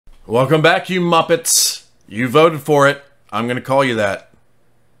Welcome back, you Muppets. You voted for it. I'm going to call you that.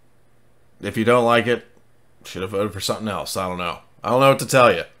 If you don't like it, should have voted for something else. I don't know. I don't know what to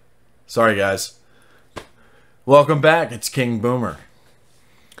tell you. Sorry, guys. Welcome back. It's King Boomer.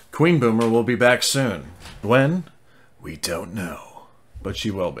 Queen Boomer will be back soon. When? We don't know. But she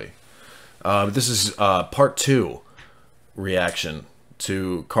will be. This is part 2 reaction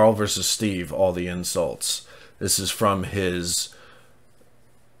to Carl versus Steve, All the Insults. This is from his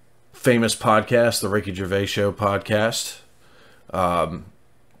famous podcast, the Ricky Gervais Show podcast. Part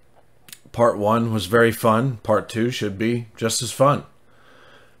 1 was very fun. Part 2 should be just as fun.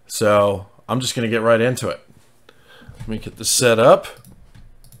 So I'm just going to get right into it. Let me get this set up.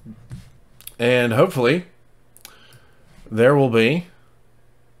 And hopefully there will be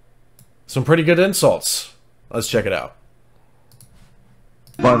some pretty good insults. Let's check it out.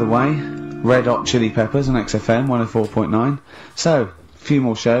 By the way, Red Hot Chili Peppers on XFM 104.9. So, a few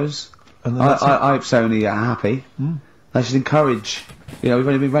more shows. And I hope Sony are happy. They should encourage. You know, we've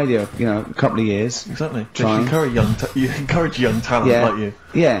only been radio, a couple of years. Exactly. Just encourage young talent like you.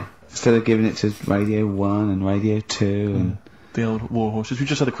 Yeah. Instead of giving it to Radio 1 and Radio 2 and... The old war horses. We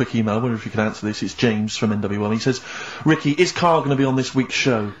just had a quick email. I wonder if you could answer this. It's James from NW1. He says, Ricky, is Carl going to be on this week's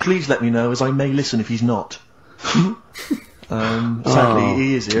show? Please let me know, as I may listen if he's not. Sadly,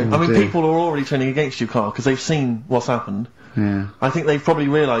 he is here. I mean, people are already turning against you, Carl, because they've seen what's happened. Yeah. I think they've probably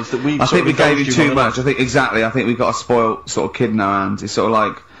realised that we've I think we gave him too much. I think we've got a spoiled sort of kid in our hands. It's sort of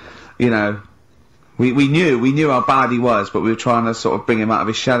like, we knew how bad he was, but we were trying to sort of bring him out of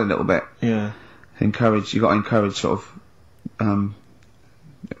his shell a little bit. Yeah. You got to encourage sort of,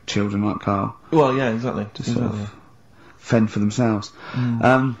 children like Carl. Well, yeah, exactly. To sort of fend for themselves.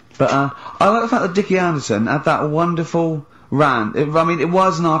 I like the fact that Dickie Anderson had that wonderful rant. It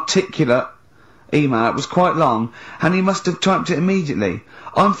was an articulate email. It was quite long, and he must have typed it immediately.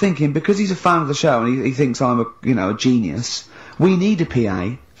 I'm thinking, because he's a fan of the show and he thinks I'm a genius, we need a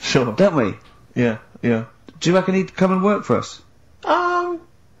PA. Sure. Don't we? Yeah, yeah. Do you reckon he'd come and work for us? Well,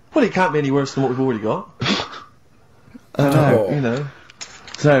 it can't be any worse than what we've already got. I know.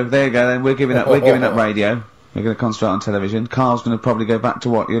 So there you go. Then we're giving up radio. We're going to concentrate on television. Carl's going to probably go back to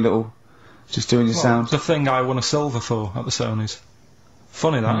what your little, just doing your sound. The thing I won a silver for at the Sony's.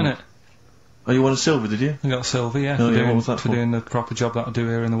 Funny that, isn't it? Oh, you won a silver, did you? I got a silver, yeah. Oh, yeah, what was that for? Doing the proper job that I do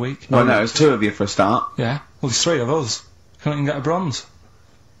here in the week. Well, no, it's 2 of you for a start. Yeah. Well, there's 3 of us. Couldn't even get a bronze.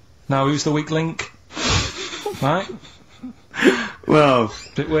 Now who's the weak link? Right? Well,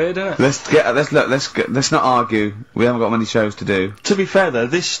 bit weird, isn't it? Let's not argue. We haven't got many shows to do. To be fair though,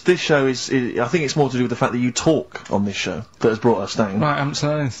 this show is I think it's more to do with the fact that you talk on this show that has brought us down. Right, I haven't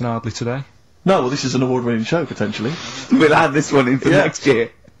said anything hardly today. No, well, this is an award-winning show potentially. We'll add this one in for next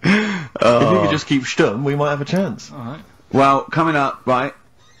year. If you could just keep stum, we might have a chance. All right. Well, coming up, right?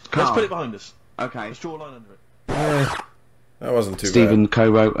 Let's put it behind us. Okay. Let's draw a line under it. That wasn't too bad. Stephen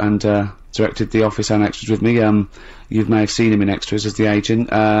co-wrote and directed The Office and Extras with me. You may have seen him in Extras as the agent.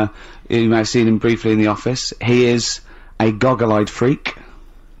 You may have seen him briefly in The Office. He is a goggle-eyed freak.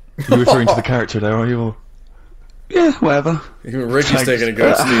 You're referring to the character there, are you? Or? Yeah, whatever. Even Ricky's taking a go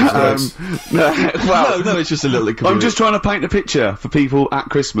at Steve's notes. No, it's just a little inconvenient. I'm just trying to paint a picture for people at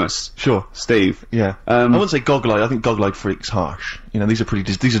Christmas. Sure. Steve. Yeah. I wouldn't say goggle-eyed, I think goggle-eyed freak's harsh. These are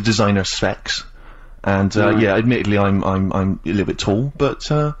these are designer specs. And, yeah, admittedly I'm a little bit tall, but,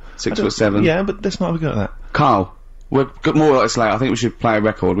 6'7". Yeah, but let's not have a go at that. Carl, we've got more like this later. I think we should play a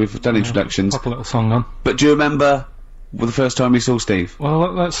record. We've done introductions. Pop a little song on. But do you remember the first time you saw Steve?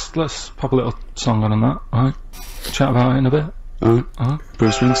 Well, let's pop a little song on that, alright? Chat about it in a bit. Alright.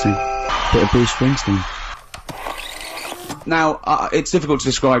 Bruce Springsteen. Bit of Bruce Springsteen. Now, it's difficult to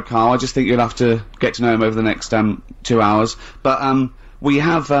describe Carl. I just think you'll have to get to know him over the next 2 hours. But we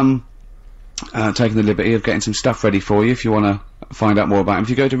have taken the liberty of getting some stuff ready for you if you want to find out more about him.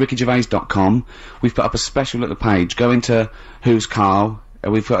 If you go to rickygervais.com, we've put up a special little page. Go into Who's Carl.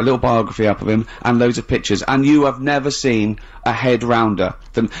 We've got a little biography up of him and loads of pictures. And you have never seen a head rounder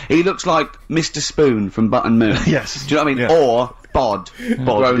than... He looks like Mr. Spoon from Button Moon. Yes. Do you know what I mean? Yeah. Or Bod.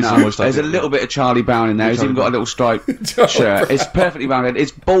 Grown up. There's a little bit of Charlie Brown in there. He's even got a little striped shirt. It's perfectly rounded.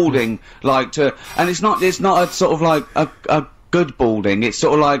 It's balding like to... And it's not a sort of like a good balding. It's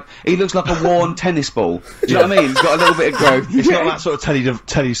sort of like... He looks like a worn tennis ball. Do you know what I mean? He's got a little bit of growth. It's not that sort of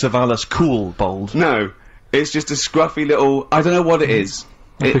Telly Savalas cool bald. No. It's just a scruffy little... I don't know what it is.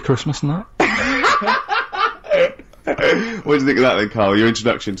 Happy Christmas and that. What do you think of that then, Carl? Your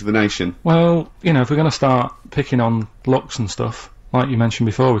introduction to the nation? Well, if we're going to start picking on looks and stuff, like you mentioned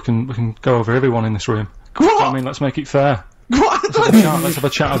before, we can go over everyone in this room. What? I mean, let's make it fair. What? Let's have a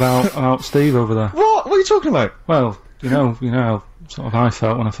chat about Steve over there. What are you talking about? Well, you know how sort of I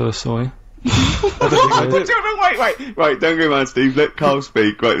felt when I first saw you. Wait, don't go mad, Steve. Let Carl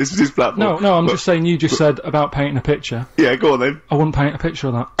speak. Right, this is his platform. No, I'm just saying. You just said about painting a picture. Yeah, go on then. I wouldn't paint a picture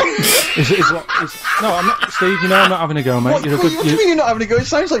of that. No, I'm not, Steve. You know I'm not having a go, mate. What do you mean you're not having a go? It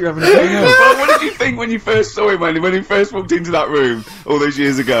sounds like you're having a go. Well, what did you think when you first saw him, when he first walked into that room all those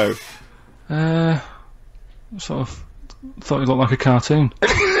years ago? Sort of thought he looked like a cartoon.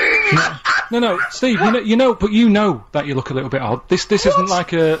 No, Steve. You know that you look a little bit odd. This isn't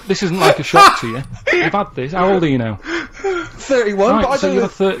like a shock to you. You've had this. How old are you now? 31. Right, but I so don't you're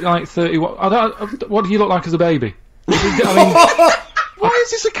 30. What do you look like as a baby? I mean, why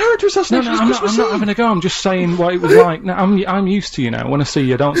is this a character assassination? I'm not having a go. I'm just saying what it was like. Now, I'm used to, when I see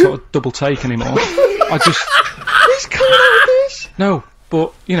you, I don't sort of double take anymore. He's coming out with this. No,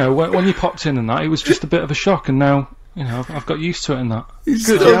 but when you popped in and that, it was just a bit of a shock, and now. I've got used to it and that. Good,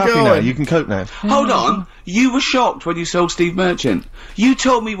 you're happy now. You can cope now. Yeah. Hold on. You were shocked when you saw Steve Merchant. You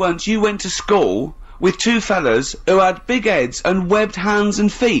told me once you went to school with two fellas who had big heads and webbed hands and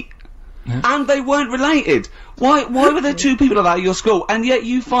feet. Yeah. And they weren't related. Why were there two people like that at your school, and yet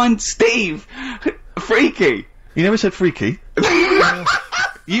you find Steve freaky? You never said freaky.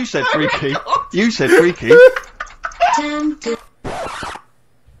 You said freaky. You said freaky.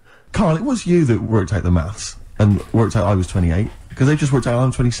 Carl, it was you that worked out the maths. And worked out I was 28, because they just worked out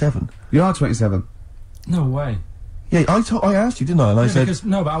I'm 27. You are 27. No way. Yeah, I asked you, didn't I? And I said...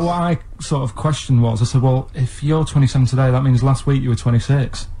 But what I sort of questioned was, I said, well, if you're 27 today, that means last week you were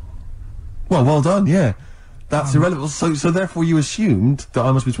 26. Well done, yeah. That's irrelevant. So therefore you assumed that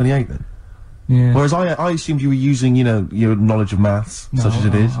I must be 28 then? Yeah. Whereas I assumed you were using, your knowledge of maths, such as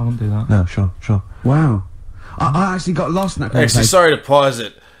it is. I wouldn't do that. No, sure. Wow. I actually got lost in that conversation. Actually, sorry to pause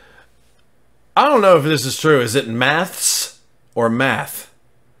it. I don't know if this is true. Is it maths or math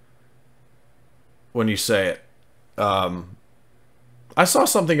when you say it? I saw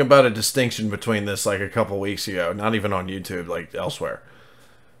something about a distinction between this like a couple weeks ago, not even on YouTube, like elsewhere.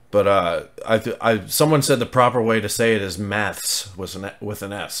 But someone said the proper way to say it is maths with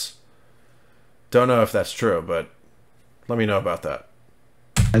an S. Don't know if that's true, but let me know about that.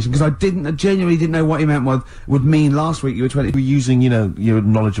 Because I genuinely didn't know what he meant would mean last week you were 20. You were using, your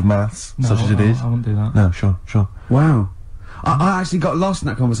knowledge of maths, such as it is. I wouldn't do that. No, sure. Wow. I actually got lost in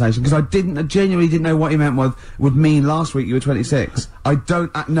that conversation because I genuinely didn't know what he meant would mean last week you were 26. I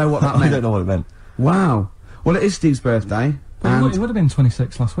don't know what that meant. I don't know what it meant. Wow. Well, it is Steve's birthday. It would have been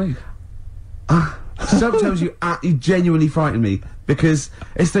 26 last week. Sometimes you genuinely frighten me because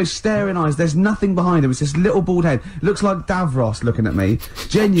it's those staring eyes. There's nothing behind him. It's this little bald head. Looks like Davros looking at me.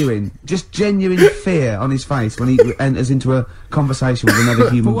 Genuine fear on his face when he enters into a conversation with another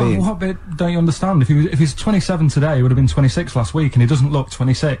human being. What bit don't you understand? If he's 27 today, he would have been 26 last week, and he doesn't look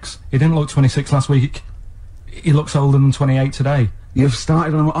 26. He didn't look 26 last week. He looks older than 28 today. You've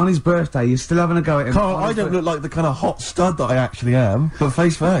started on his birthday. You're still having a go at him. Carl, I don't look like the kind of hot stud that I actually am, but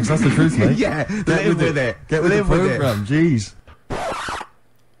face facts, that's the truth, mate. Yeah, live with it. Get with the programme, jeez.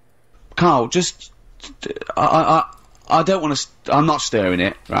 Carl, I don't want to. I'm not stirring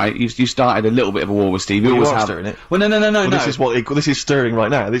it, right? You started a little bit of a war with Steve. You are stirring it. Well, no. This is stirring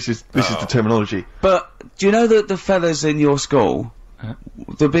right now. This is the terminology. But do you know that the fellas in your school,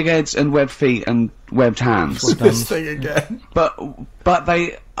 the big heads and webbed feet and webbed hands? This thing again. But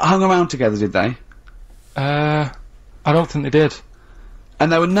they hung around together, did they? I don't think they did.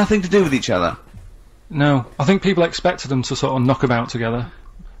 And they were nothing to do with each other. No, I think people expected them to sort of knock about together.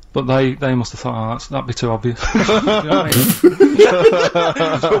 But they must have thought, oh, that'd be too obvious. You know what I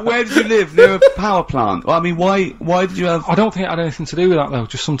mean? But where did you live? Near a power plant? Well, I mean, why did you have... I don't think it had anything to do with that, though.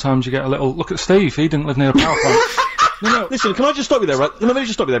 Just sometimes you get a little... Look at Steve, he didn't live near a power plant. No. Listen, can I just stop you there, right? Let me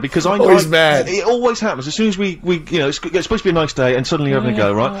just stop you there, because he's mad. It always happens. As soon as we it's supposed to be a nice day, and suddenly you're having a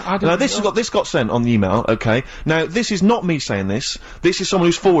go, right? Now, this got sent on the email, okay? Now, this is not me saying this. This is someone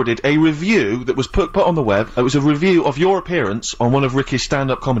who's forwarded a review that was put on the web. It was a review of your appearance on one of Ricky's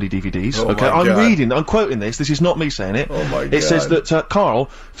stand-up comedy DVDs, okay? I'm quoting this. This is not me saying it. Oh my God. It says that, Carl,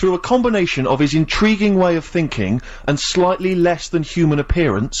 through a combination of his intriguing way of thinking and slightly less than human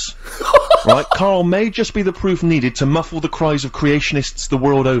appearance, right, Carl may just be the proof needed to muffle the cries of creationists the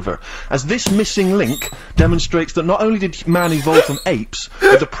world over, as this missing link demonstrates that not only did man evolve from apes,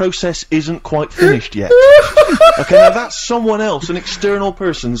 but the process isn't quite finished yet. Okay, now that's someone else, an external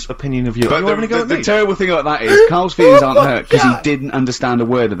person's opinion of you. But the terrible thing about that is, Carl's feelings aren't hurt because he didn't understand a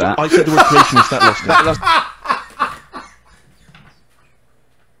word of that. I said the word creationist, that lost it.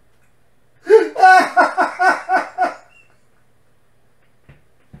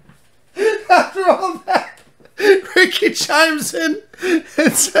 After all that, Ricky chimes in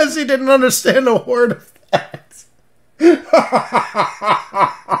and says he didn't understand a word of that.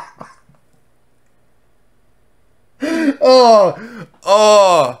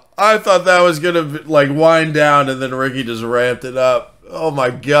 I thought that was gonna like wind down, and then Ricky just ramped it up. Oh my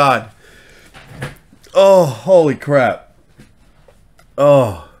god. Oh, holy crap.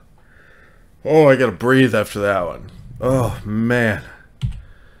 Oh, I gotta breathe after that one. Oh man.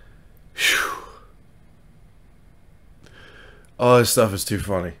 Whew. Oh, this stuff is too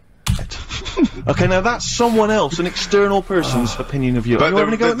funny. Okay, now that's someone else, an external person's opinion of you. But Are you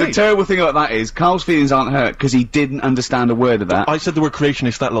having a go at the me? terrible thing about that is, Carl's feelings aren't hurt because he didn't understand a word of that. I said the word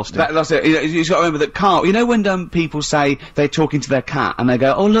creationist, that lost it. That's it. You've got to remember that Carl, you know when people say they're talking to their cat and they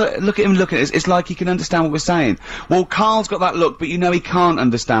go, oh look at him looking at us, it's like he can understand what we're saying. Well, Carl's got that look, but you know he can't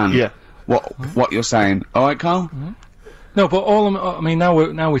understand what you're saying. Alright, Carl? No, but I mean, now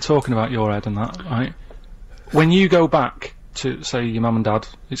we're talking about your head and that, right? When you go back to, say, your mum and dad,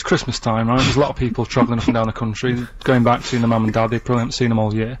 it's Christmas time, right? There's a lot of people travelling up and down the country, going back, seeing their mum and dad, they probably haven't seen them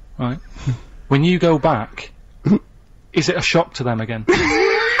all year, right? When you go back, is it a shock to them again?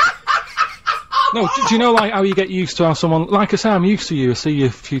 No, do you know, like, how you get used to how someone, like I say, I'm used to you, I see you a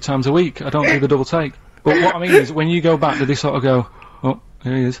few times a week, I don't do the double take. But what I mean is, when you go back, do they sort of go, oh,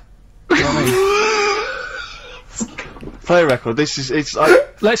 here he is? You know what I mean? Play a record. This is,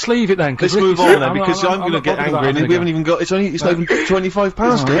 Let's leave it then. Let's move on then, because I'm gonna get angry, and we haven't even got, it's not even 25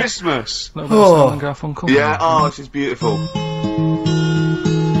 past yet. Christmas! A little bit of Simon Garfunkel. Yeah, oh, this is beautiful.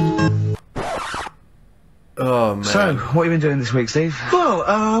 Oh man. So, what have you been doing this week, Steve? Well,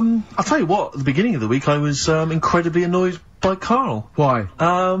 I'll tell you what, at the beginning of the week I was, incredibly annoyed by Carl. Why?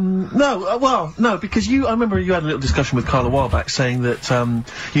 No, because I remember you had a little discussion with Carl a while back saying that,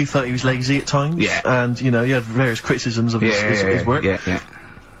 you thought he was lazy at times. Yeah. And, you know, you had various criticisms of his work. Yeah.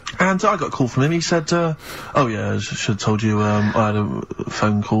 And I got a call from him, he said, oh yeah, I should have told you, I had a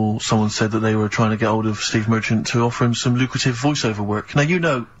phone call, someone said that they were trying to get hold of Steve Merchant to offer him some lucrative voiceover work. Now, you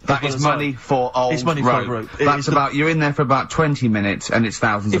know... That is money for old It's money for old rope. That's about, you're in there for about 20 minutes and it's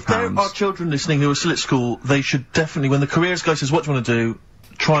thousands of pounds. If there are children listening who are still at school, they should definitely, when the careers guy says, what do you want to do?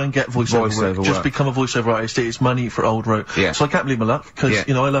 Try and get voiceover work. Just become a voiceover artist. It's money for old rope. Yeah. So I can't believe my luck, because,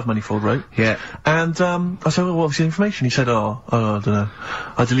 you know, I love money for old rope. Yeah. And, I said, well, what's the information? He said, I don't know.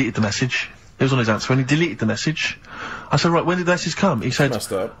 I deleted the message. It was on his answer, and he deleted the message. I said, right, when did the message come? He said,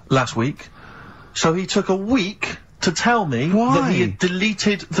 last week. So he took a week to tell me that he had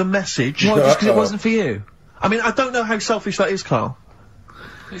deleted the message. Why, just because it wasn't for you? I mean, I don't know how selfish that is, Carl.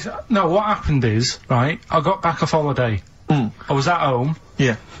 No, what happened is, right, I got back off holiday. I was at home.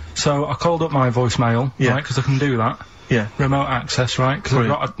 Yeah. So I called up my voicemail, right, because I can do that. Yeah. Remote access, right, because I've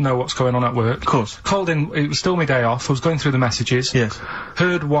got to know what's going on at work. Of course. Called in, it was still my day off, I was going through the messages. Yes.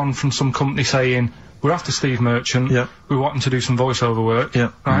 Heard one from some company saying, we're after Steve Merchant. Yeah. We want him to do some voiceover work.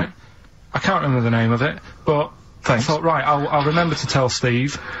 Yeah. Right? I can't remember the name of it, but I thought, right, I'll remember to tell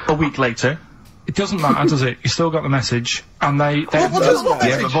Steve. A week later. It doesn't matter, does it? You still got the message, and Yeah, but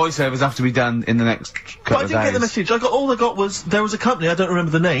voiceovers have to be done in the next couple I didn't get the message. All I got was, there was a company, I don't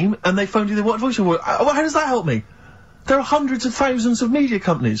remember the name, and they phoned you, they wanted voiceover work. Well, how does that help me? There are hundreds of thousands of media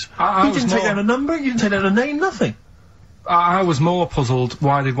companies. You didn't take down a number, you didn't take down a name, nothing. I was more puzzled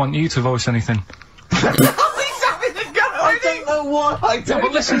why they'd want you to voice anything. I don't know why.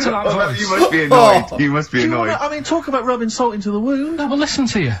 But listen to that voice. You must be annoyed. You must be annoyed. I mean, talk about rubbing salt into the wound. No, but listen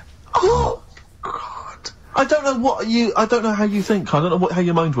to you. Oh, God. I don't know how you think. I don't know how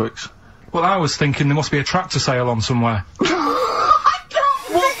your mind works. Well, I was thinking there must be a tractor sale on somewhere.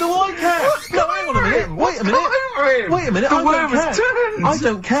 What do I care? No, hang on a minute. Wait a minute. Wait a minute. I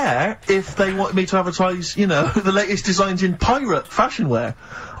don't care if they want me to advertise, you know, the latest designs in pirate fashion wear.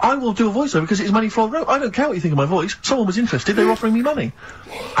 I will do a voiceover because it's money for old rope. I don't care what you think of my voice. Someone was interested. They were offering me money.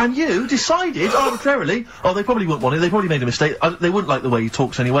 And you decided arbitrarily, oh, they probably wouldn't want it. They probably made a mistake. They wouldn't like the way he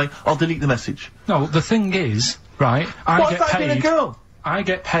talks anyway. I'll delete the message. No, the thing is, right, I get paid. A girl? I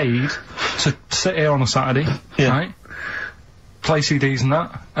get paid to sit here on a Saturday, right? Play CDs and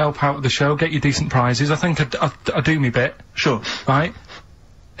that, help out with the show, get you decent prizes. I think I do me bit. Sure. Right?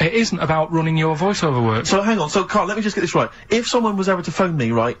 It isn't about running your voiceover work. So hang on, so Carl, let me just get this right. If someone was ever to phone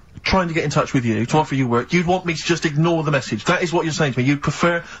me, right, trying to get in touch with you, to offer you work, you'd want me to just ignore the message. That is what you're saying to me. You'd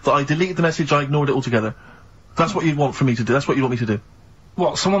prefer that I deleted the message, I ignored it altogether. That's what you'd want for me to do. That's what you want me to do.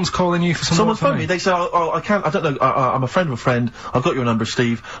 What, someone's calling you for some Someone's phoned me, they say, oh, I can't, I don't know, I'm a friend of a friend, I've got your number,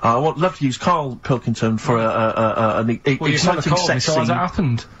 Steve, I would love to use Carl Pilkington for an exciting sex scene. So has it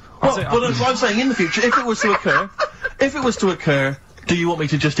happened? Well, that's what I'm saying, in the future, if it was to occur, do you want me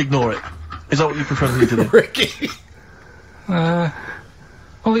to just ignore it? Is that what you prefer me to do? Ricky! Well,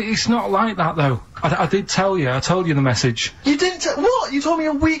 it's not like that, though. I did tell you, I told you the message. You didn't what? You told me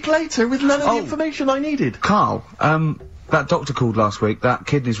a week later with none of the information I needed. Carl, that doctor called last week, that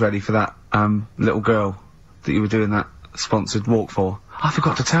kidney's ready for that, little girl that you were doing that sponsored walk for. I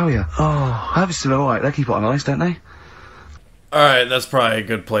forgot to tell you. Oh, I hope it's still alright. They keep it on ice, don't they? Alright, that's probably a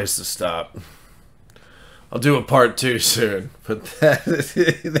good place to stop. I'll do a part 2 soon, but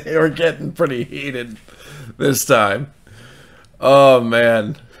they were getting pretty heated this time. Oh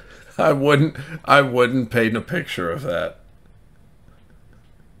man, I wouldn't paint a picture of that.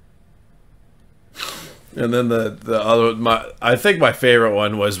 And then the other, I think my favorite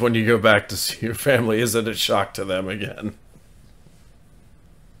one was when you go back to see your family. Is it a shock to them again?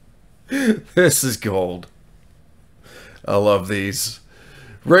 This is gold. I love these.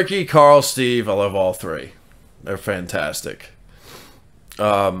 Ricky, Carl, Steve. I love all three. They're fantastic.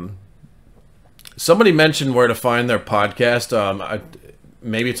 Somebody mentioned where to find their podcast.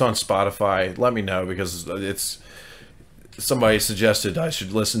 Maybe it's on Spotify. Let me know, because it's somebody suggested I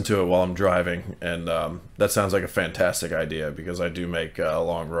should listen to it while I'm driving, and that sounds like a fantastic idea, because I do make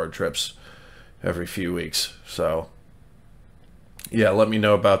long road trips every few weeks. So yeah, let me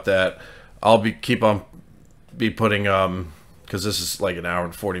know about that. I'll be putting because this is like an hour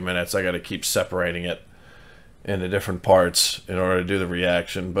and 40 minutes. I got to keep separating it into different parts in order to do the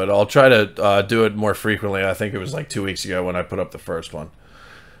reaction, but I'll try to do it more frequently. I think it was like 2 weeks ago when I put up the first one.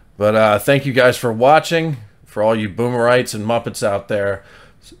 But thank you guys for watching. For all you boomerites and Muppets out there,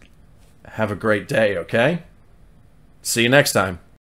 have a great day, okay? See you next time.